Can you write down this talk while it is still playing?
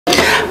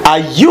Are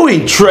you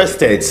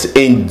interested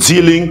in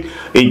dealing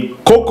in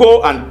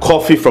cocoa and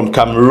coffee from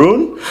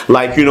Cameroon?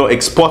 Like,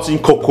 exporting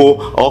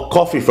cocoa or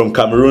coffee from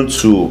Cameroon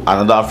to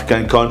another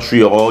African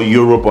country or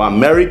Europe or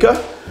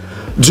America?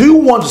 Do you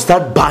want to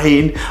start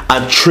buying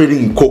and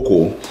trading in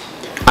cocoa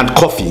and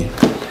coffee?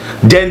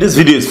 Then this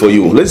video is for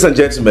you. Ladies and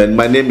gentlemen,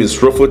 my name is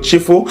Rofo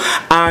Chifu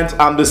and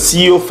I'm the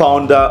CEO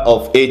founder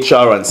of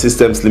HR and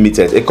Systems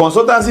Limited, a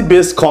consultancy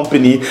based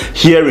company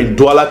here in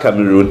Douala,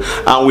 Cameroon,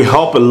 and we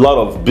help a lot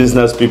of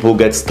business people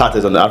get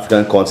started on the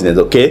African continent.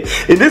 Okay,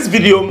 in this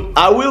video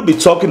I will be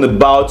talking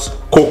about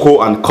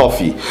cocoa and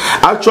coffee.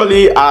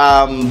 Actually,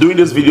 I'm doing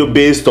this video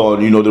based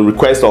on the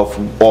request of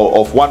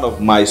one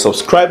of my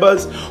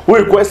subscribers who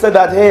requested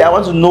that, hey, I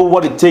want to know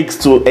what it takes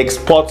to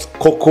export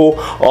cocoa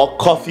or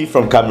coffee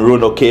from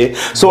Cameroon. Okay,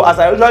 so as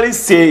I usually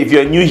say, if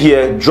you're new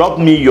here, drop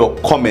me your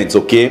comments.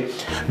 Okay,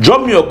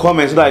 drop me your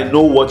comments so that I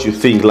know what you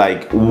think,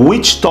 like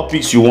which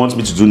topics you want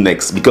me to do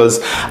next,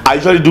 because I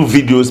usually do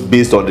videos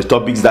based on the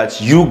topics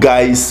that you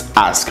guys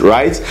ask,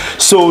 right?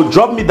 So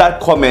drop me that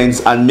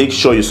comment and make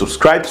sure you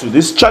subscribe to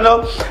this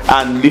channel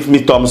and leave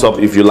me thumbs up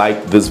if you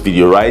like this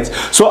video, right?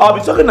 So I'll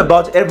be talking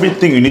about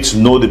everything you need to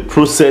know, the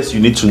process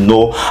you need to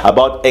know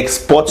about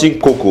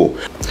exporting cocoa.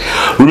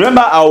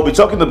 Remember, I will be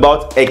talking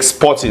about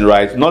exporting,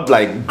 right? Not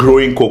like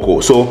growing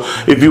cocoa. So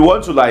if you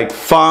want to like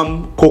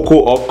farm cocoa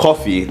or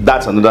coffee,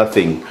 that's another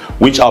thing,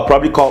 which I'll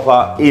probably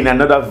cover in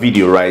another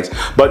video, right?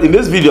 But in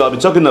this video, I'll be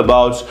talking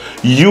about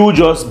you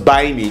just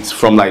buying it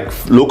from like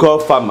local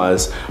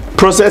farmers,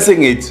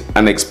 processing it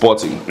and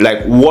exporting,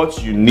 like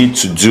what you need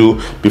to do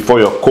before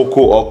your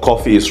cocoa or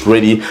coffee is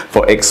ready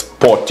for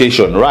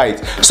exportation, right?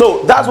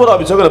 So that's what I'll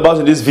be talking about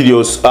in these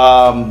videos.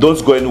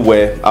 Don't go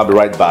anywhere. I'll be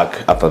right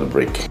back after the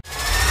break.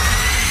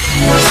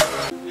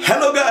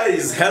 Hello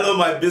guys, hello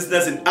my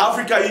business in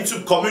Africa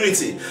YouTube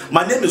community.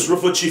 My name is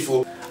Rofo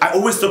Chifu. I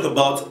always talk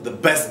about the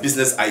best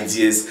business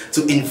ideas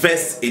to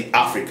invest in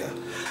Africa.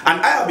 And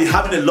I have been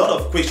having a lot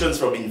of questions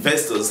from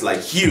investors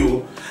like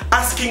you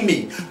asking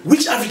me,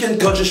 which African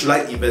country should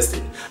I invest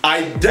in?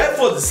 I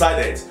therefore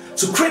decided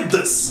to create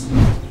this.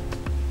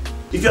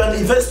 If you're an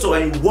investor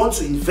and you want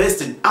to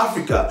invest in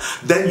Africa,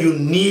 then you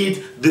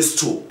need this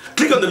tool.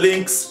 Click on the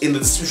links in the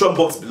description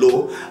box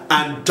below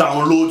and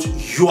download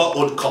your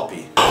own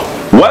copy.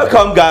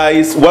 Welcome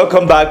guys,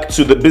 welcome back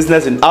to the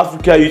Business in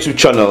Africa YouTube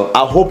channel.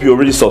 I hope you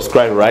already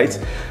subscribed, right?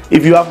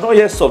 If you have not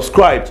yet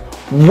subscribed,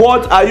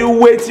 what are you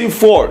waiting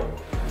for?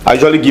 I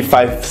usually give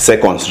 5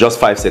 seconds, just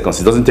 5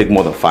 seconds. It doesn't take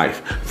more than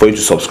 5 for you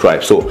to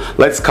subscribe. So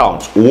let's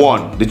count.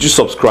 1, did you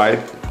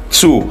subscribe?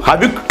 2,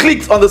 have you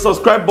clicked on the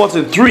subscribe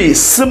button? 3,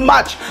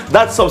 smash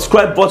that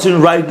subscribe button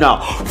right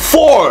now.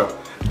 4,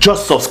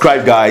 just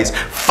subscribe guys.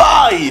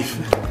 5,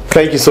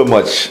 thank you so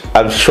much.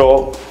 I'm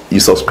sure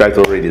you subscribed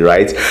already,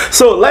 right?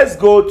 So let's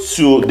go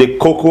to the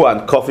cocoa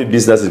and coffee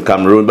business in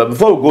Cameroon. But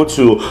before we go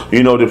to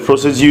the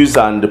procedures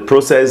and the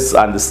process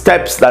and the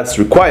steps that's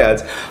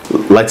required,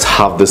 let's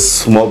have this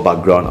small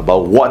background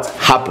about what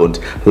happened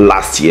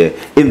last year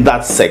in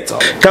that sector.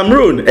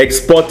 Cameroon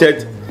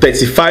exported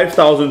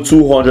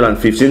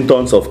 35,215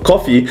 tons of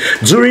coffee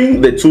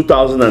during the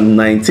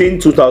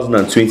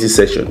 2019-2020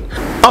 session,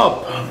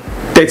 up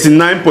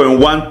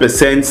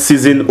 39.1%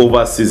 season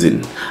over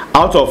season.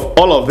 Out of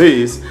all of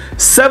these,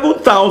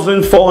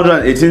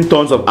 7,418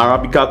 tons of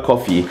Arabica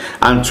coffee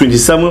and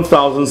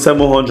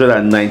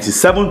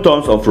 27,797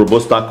 tons of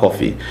Robusta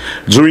coffee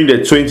during the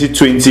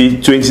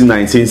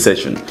 2020-2019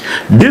 session.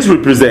 This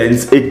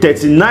represents a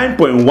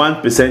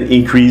 39.1%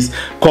 increase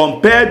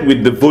compared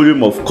with the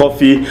volume of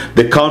coffee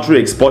the country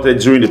exported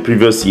during the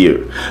previous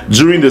year.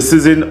 During the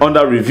season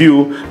under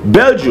review,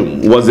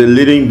 Belgium was a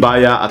leading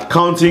buyer,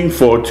 accounting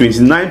for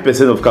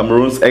 29% of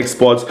Cameroon's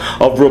exports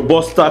of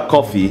Robusta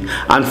coffee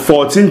and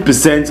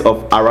 14%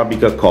 of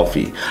Arabica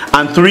coffee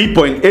and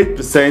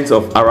 3.8%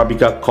 of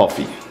Arabica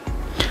coffee.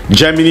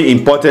 Germany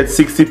imported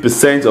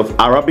 60% of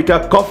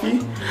Arabica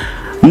coffee.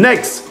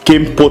 Next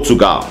came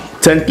Portugal,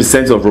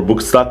 10% of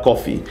Robusta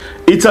coffee,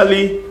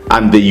 Italy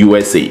and the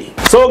USA.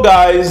 So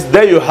guys,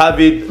 there you have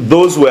it.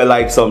 Those were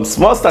like some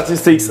small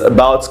statistics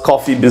about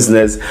coffee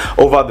business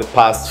over the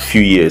past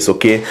few years.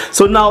 Okay,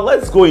 so now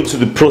let's go into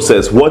the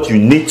process, what you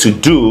need to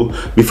do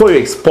before you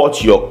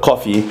export your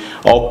coffee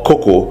or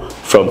cocoa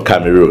from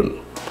Cameroon.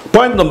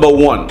 Point number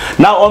 1.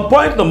 Now on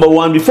point number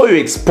 1, before you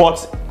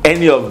export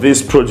any of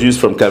this produce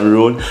from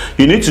Cameroon,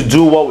 you need to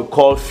do what we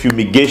call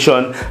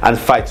fumigation and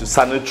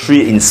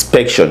phytosanitary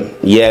inspection.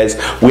 Yes,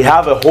 we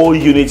have a whole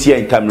unit here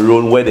in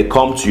Cameroon where they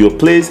come to your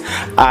place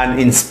and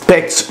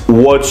inspect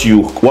what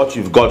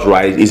you've got,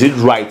 right. Is it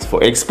right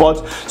for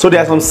export? So there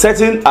are some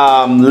certain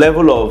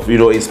level of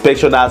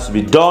inspection that has to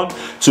be done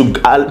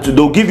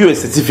they'll give you a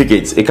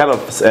certificate, a kind of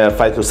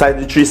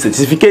phytosanitary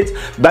certificate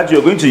that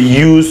you're going to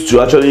use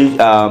to actually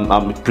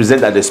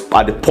present at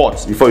the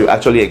port before you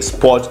actually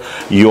export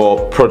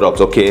your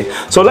product. Okay,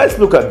 so let's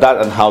look at that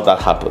and how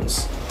that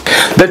happens.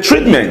 The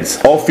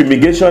treatment of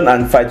fumigation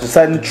and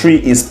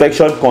phytosanitary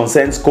inspection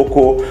concerns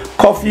cocoa,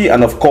 coffee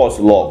and of course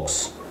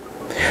logs.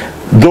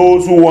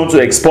 Those who want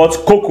to export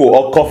cocoa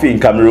or coffee in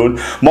Cameroon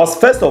must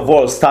first of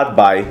all start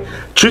by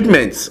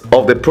treatment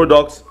of the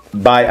product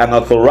by an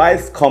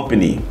authorized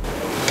company,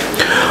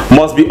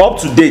 must be up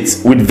to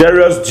date with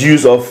various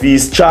dues or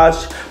fees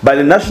charged by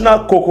the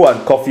National Cocoa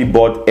and Coffee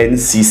Board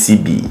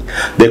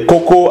 (NCCB), the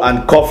Cocoa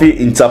and Coffee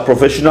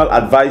Interprofessional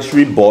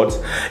Advisory Board,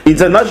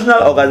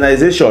 international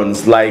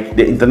organizations like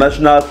the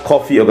International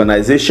Coffee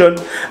Organization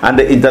and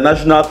the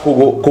International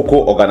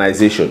Cocoa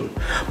Organization,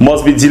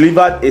 must be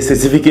delivered a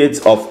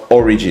certificate of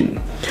origin.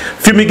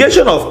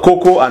 Fumigation of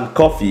cocoa and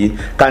coffee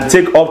can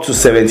take up to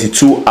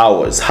 72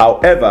 hours.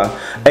 However,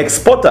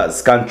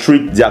 exporters can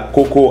treat their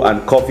cocoa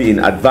and coffee in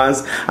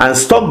advance and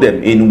stock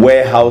them in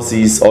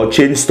warehouses or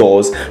chain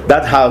stores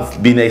that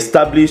have been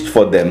established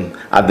for them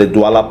at the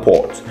Douala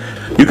port.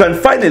 You can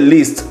find a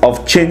list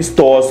of chain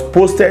stores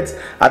posted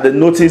at the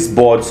notice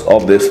boards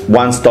of this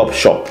one-stop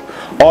shop.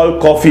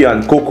 All coffee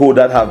and cocoa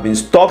that have been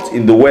stocked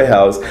in the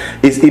warehouse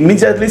is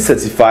immediately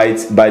certified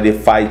by the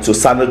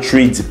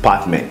Phytosanitary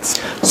department.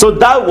 So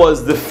that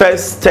was the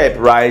first step,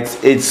 right?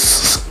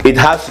 It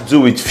has to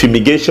do with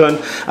fumigation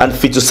and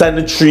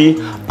phytosanitary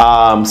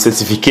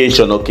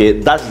certification. Okay,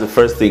 that's the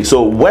first thing.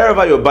 So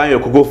wherever you're buying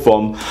your cocoa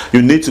from,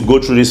 you need to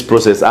go through this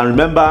process. And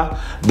remember,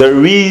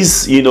 there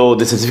is,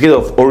 the certificate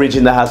of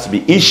origin that has to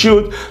be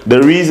issued.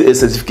 There is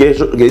a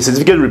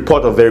certificate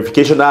report of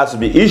verification that has to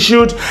be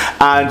issued,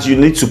 and you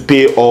need to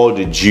pay all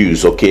the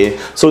dues. Okay,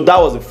 so that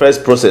was the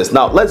first process.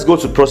 Now let's go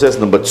to process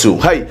number 2.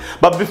 Hey,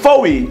 but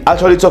before we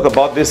actually talk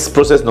about this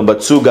process number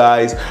 2,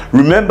 guys,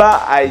 remember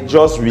I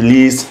just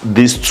released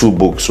these 2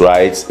 books,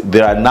 right?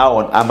 They are now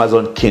on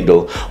Amazon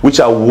Kindle, which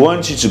I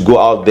want you to go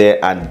out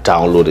there and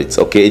download it.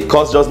 Okay, it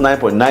costs just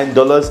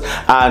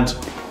 $9.9, and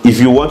if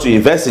you want to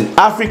invest in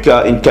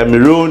Africa, in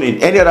Cameroon,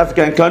 in any other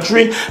African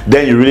country,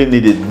 then you really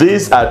need it.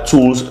 These are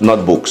tools,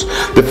 not books.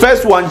 The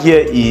first one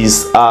here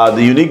is the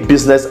unique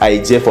business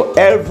idea for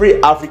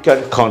every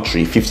African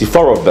country,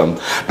 54 of them.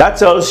 That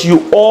tells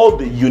you all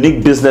the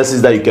unique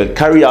businesses that you can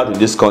carry out in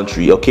this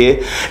country,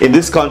 okay, in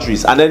these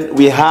countries. And then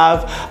we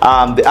have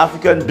the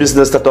African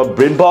Business Startup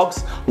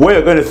BRAINBOX, where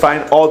you're going to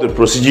find all the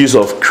procedures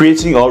of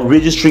creating or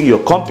registering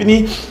your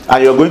company,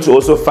 and you're going to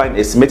also find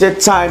estimated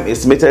time,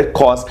 estimated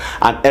cost,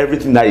 and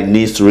everything that it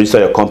needs to register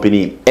your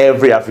company in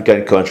every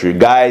African country.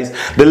 Guys,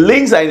 the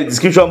links are in the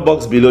description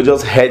box below.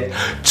 Just head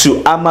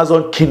to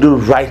Amazon Kindle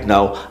right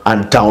now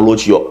and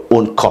download your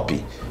own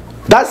copy.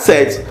 That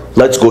said,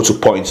 let's go to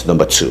point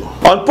number 2.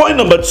 On point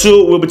number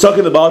 2, we'll be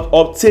talking about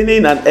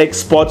obtaining an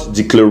export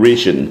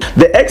declaration.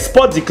 The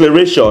export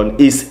declaration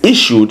is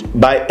issued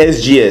by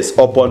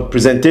SGS upon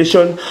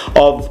presentation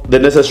of the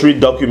necessary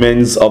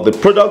documents of the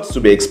products to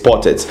be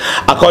exported.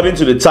 According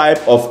to the type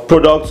of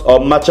product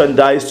or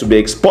merchandise to be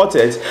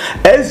exported,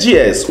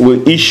 SGS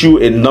will issue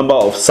a number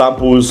of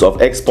samples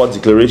of export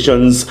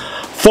declarations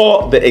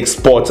for the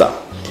exporter.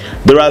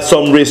 There are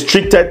some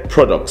restricted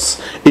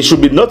products. It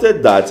should be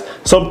noted that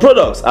some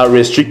products are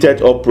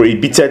restricted or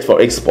prohibited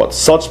for export.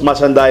 Such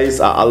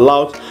merchandise are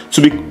allowed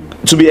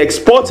to be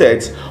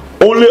exported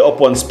only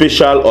upon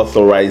special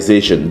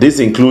authorization. This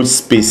includes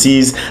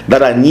species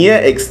that are near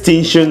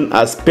extinction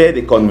as per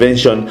the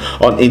Convention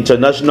on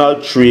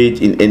International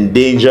Trade in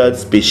Endangered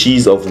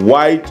Species of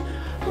wild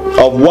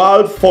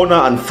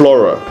fauna and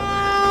flora.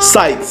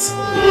 Sites.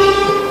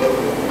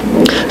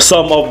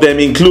 Some of them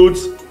include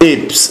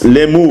apes,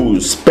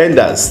 lemurs,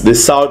 pandas, the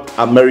South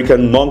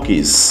American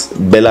monkeys,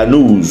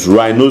 belanus,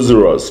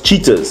 rhinoceros,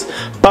 cheetahs,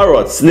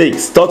 parrots,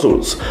 snakes,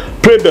 turtles,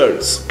 prey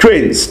birds,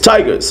 cranes,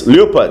 tigers,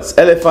 leopards,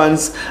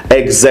 elephants,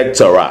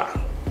 etc.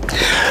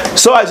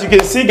 So as you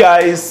can see,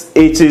 guys,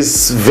 it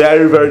is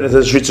very, very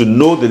necessary to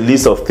know the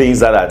list of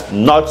things that are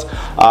not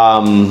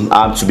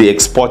to be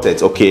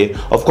exported. Okay,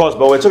 of course,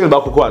 but we're talking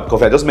about cocoa and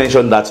coffee. I just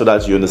mentioned that so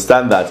that you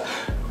understand that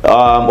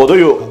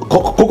although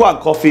cocoa and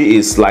coffee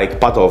is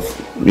like part of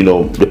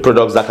the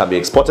products that can be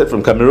exported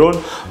from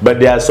Cameroon, but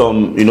there are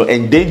some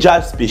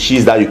endangered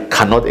species that you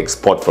cannot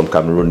export from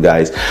Cameroon,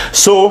 guys.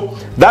 So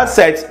that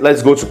said,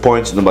 let's go to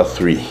point number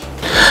 3.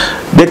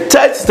 The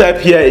third step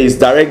here is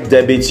direct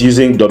debit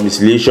using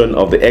domiciliation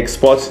of the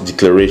export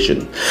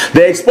declaration.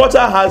 The exporter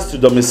has to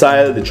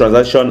domicile the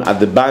transaction at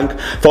the bank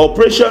for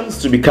operations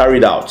to be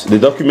carried out. The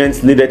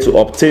documents needed to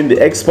obtain the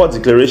export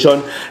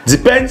declaration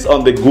depends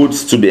on the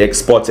goods to be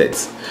exported.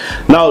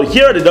 Now,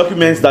 here are the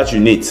documents that you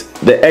need.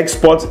 The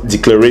export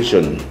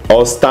declaration,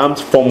 or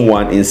stamped Form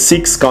 1 in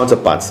 6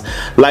 counterparts.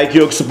 Like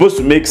you're supposed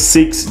to make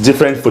 6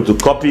 different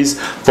photocopies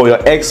for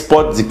your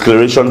export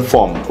declaration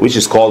form, which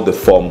is called the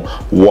Form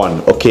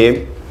 1,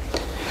 okay?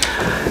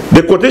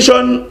 The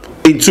quotation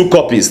in 2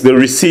 copies, the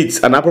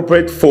receipt, an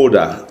appropriate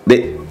folder,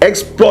 the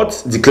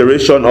export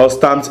declaration or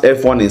stamped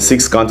F1 in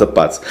 6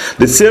 counterparts,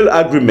 the sale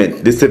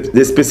agreement, the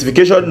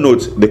specification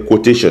note, the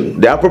quotation,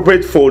 the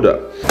appropriate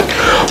folder.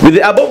 With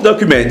the above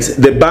documents,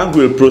 the bank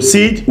will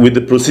proceed with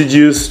the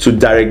procedures to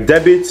direct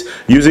debit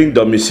using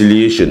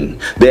domiciliation.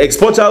 The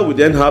exporter will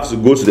then have to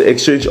go to the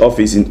exchange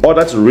office in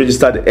order to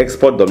register the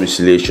export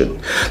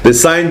domiciliation. The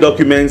signed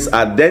documents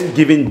are then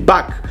given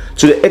back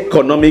to the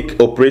economic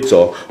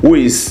operator, who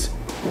is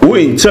who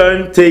in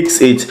turn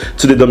takes it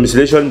to the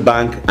domiciliation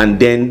bank and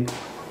then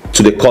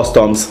to the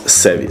customs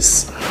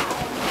service.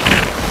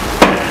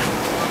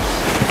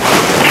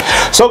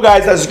 So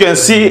guys, as you can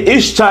see,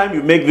 each time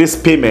you make this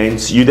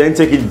payment, you then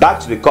take it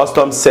back to the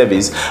customs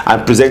service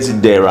and present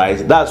it there, right?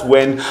 That's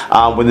when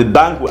the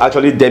bank will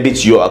actually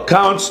debit your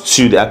account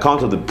to the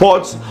account of the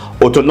port,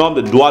 Autonome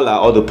de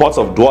Douala, or the ports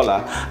of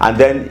Douala, and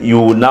then you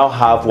will now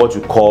have what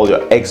you call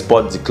your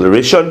export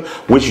declaration,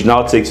 which you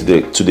now take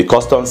to the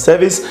customs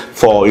service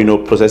for, you know,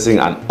 processing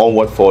and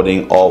onward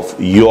forwarding of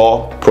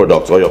your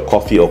product or your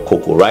coffee or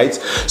cocoa, right?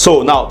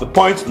 So now the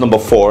point number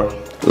 4,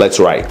 let's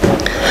write.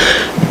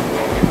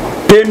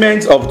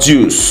 Payment of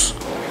dues.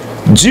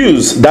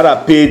 Dues that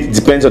are paid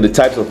depends on the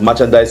types of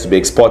merchandise to be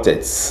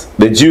exported.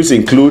 The dues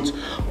include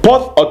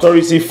port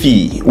authority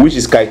fee, which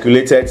is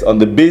calculated on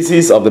the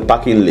basis of the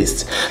packing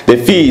list. The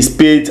fee is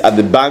paid at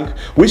the bank,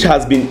 which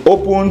has been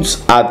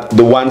opened at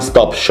the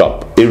one-stop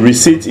shop. A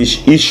receipt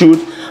is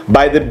issued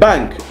by the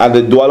bank and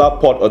the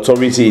Douala Port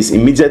Authority is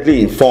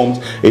immediately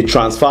informed a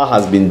transfer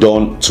has been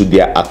done to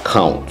their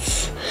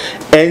accounts.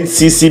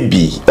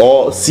 NCCB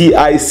or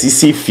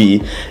CICC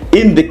fee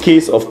in the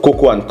case of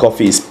cocoa and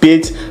coffee is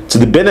paid to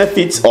the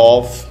benefit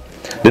of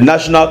the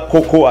National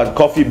Cocoa and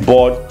Coffee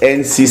Board,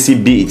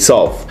 NCCB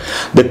itself,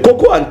 the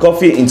Cocoa and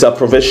Coffee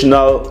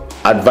Interprofessional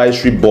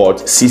Advisory Board,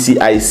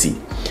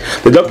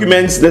 CCIC. The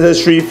documents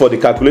necessary for the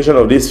calculation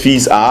of these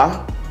fees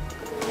are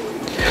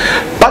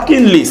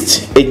packing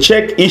list, a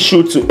check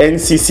issued to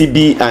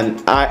NCCB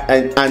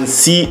and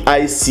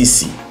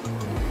CICC,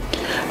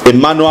 a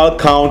manual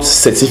count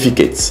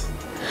certificate.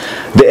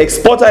 The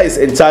exporter is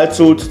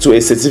entitled to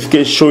a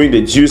certificate showing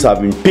the dues have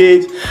been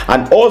paid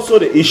and also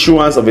the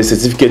issuance of a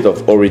certificate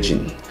of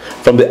origin.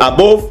 From the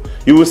above,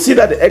 you will see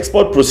that the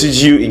export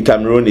procedure in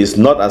Cameroon is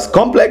not as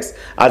complex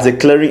as a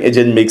clearing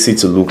agent makes it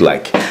to look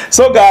like.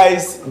 So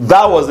guys,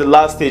 that was the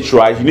last stage,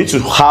 right? You need to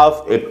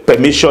have a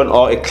permission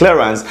or a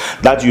clearance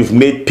that you've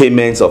made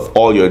payments of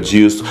all your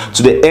dues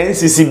to the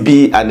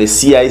NCCB and the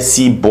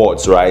CIC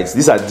boards, right?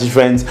 These are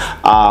different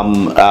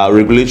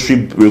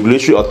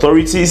regulatory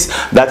authorities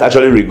that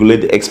actually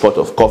regulate the export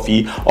of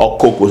coffee or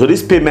cocoa. So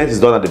this payment is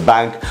done at the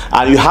bank,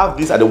 and you have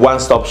this at the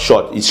one-stop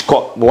shop. It's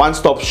called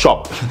one-stop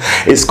shop.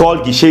 It's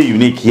called Guichet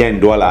Unique here in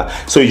Douala.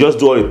 So you just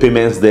do all your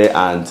payments there,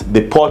 and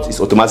the port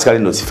is automatically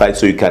notified,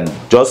 so you can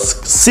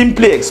just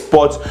simply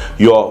export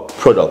your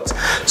product.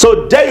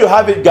 So there you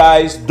have it,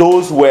 guys.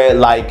 Those were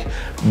like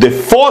the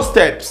 4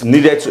 steps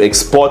needed to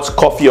export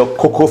coffee or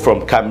cocoa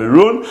from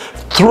Cameroon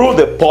through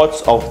the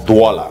ports of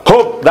Douala.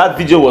 Hope that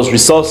video was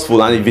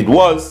resourceful, and if it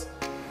was,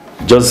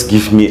 just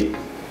give me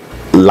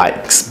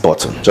likes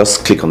button.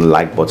 Just click on the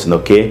like button,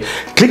 okay?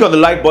 Click on the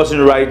like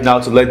button right now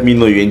to let me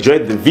know you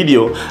enjoyed the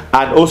video,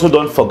 and also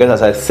don't forget,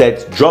 as I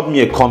said, drop me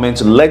a comment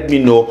to let me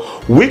know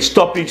which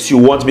topics you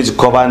want me to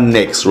cover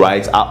next,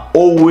 right? I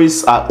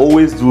always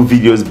do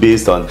videos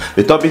based on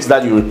the topics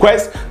that you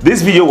request.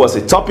 This video was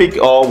a topic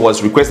or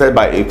was requested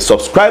by a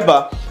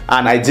subscriber,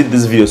 and I did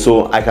this video,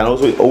 so I can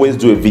also always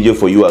do a video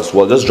for you as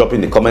well. Just drop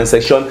in the comment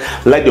section,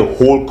 let the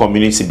whole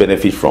community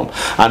benefit from.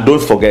 And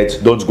don't forget,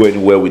 don't go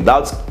anywhere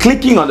without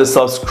clicking on the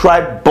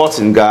subscribe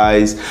button,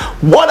 guys.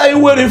 What are you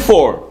waiting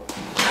for?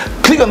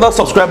 Click on that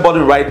subscribe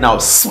button right now,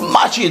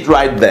 smash it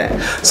right there,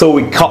 so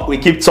we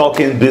keep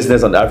talking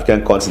business on the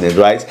African continent,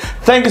 right?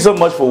 Thank you so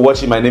much for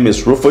watching. My name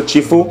is Rufo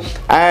Chifu,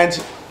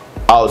 and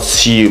I'll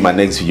see you in my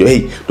next video.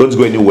 Hey, don't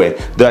go anywhere.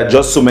 There are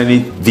just so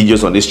many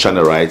videos on this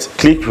channel, right?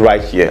 Click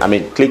right here.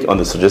 Click on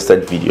the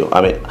suggested video.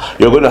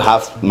 You're going to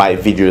have my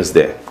videos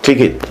there. Click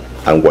it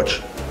and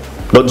watch.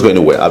 Don't go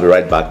anywhere. I'll be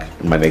right back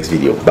in my next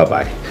video. Bye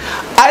bye.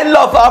 I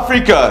love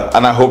Africa,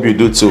 and I hope you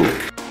do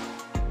too.